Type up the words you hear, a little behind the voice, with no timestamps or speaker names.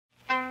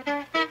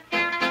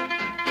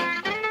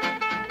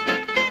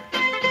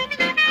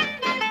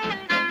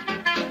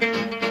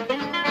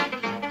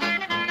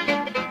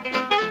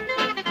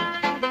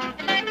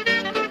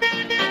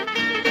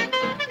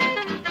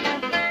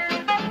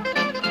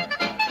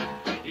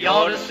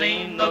ought to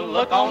seen the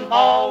look on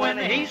Pa when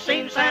he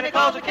seen Santa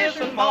Claus a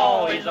kissin'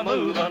 Ma. He's a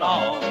movin'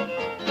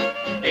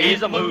 on,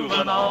 he's a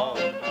movin' on.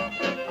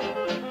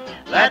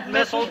 That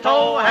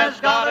mistletoe has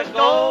gotta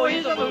go,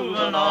 he's a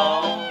movin'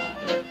 on.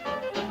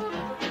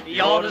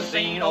 You ought to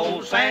seen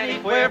old Santy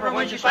quiver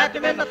when she slapped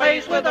him in the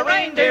face with a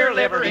reindeer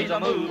liver. He's a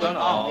movin'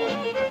 on,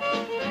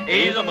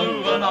 he's a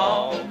movin'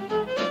 on.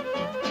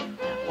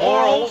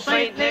 Poor old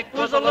Saint Nick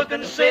was a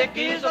lookin' sick,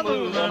 he's a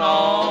movin'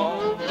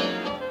 on.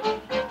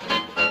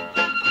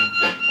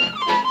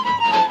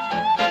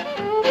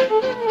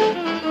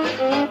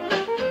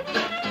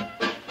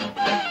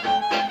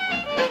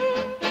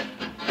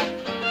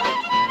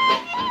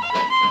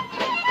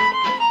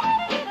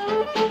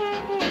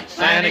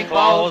 Santa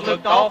Claus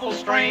looked awful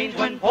strange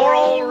when poor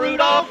old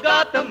Rudolph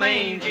got the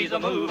mange. He's a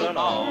movin'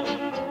 on,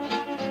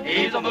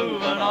 he's a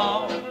movin'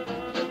 on.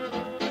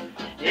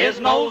 His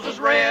nose was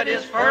red,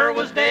 his fur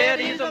was dead,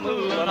 he's a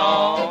movin'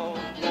 on.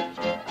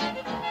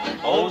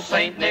 Old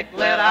Saint Nick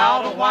let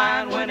out a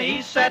whine when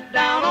he sat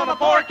down on a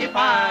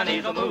porcupine.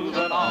 He's a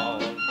movin'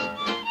 on,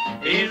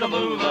 he's a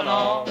movin'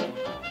 on.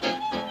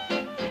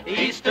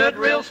 He stood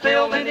real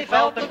still and he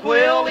felt the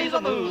quill. He's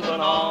a movin'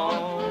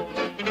 on.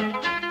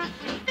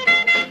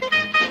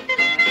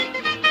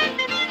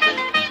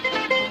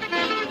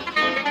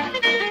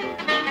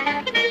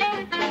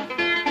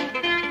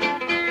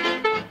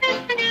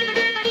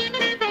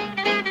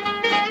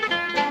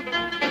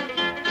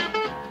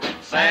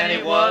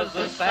 Santy was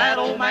a sad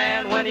old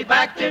man when he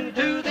backed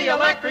into the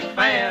electric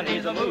fan.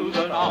 He's a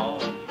movin' on,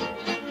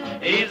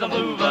 he's a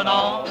movin'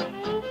 on.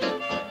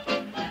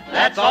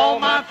 That's all,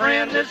 my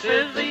friend, this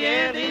is the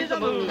end. He's a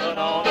movin'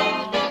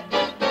 on.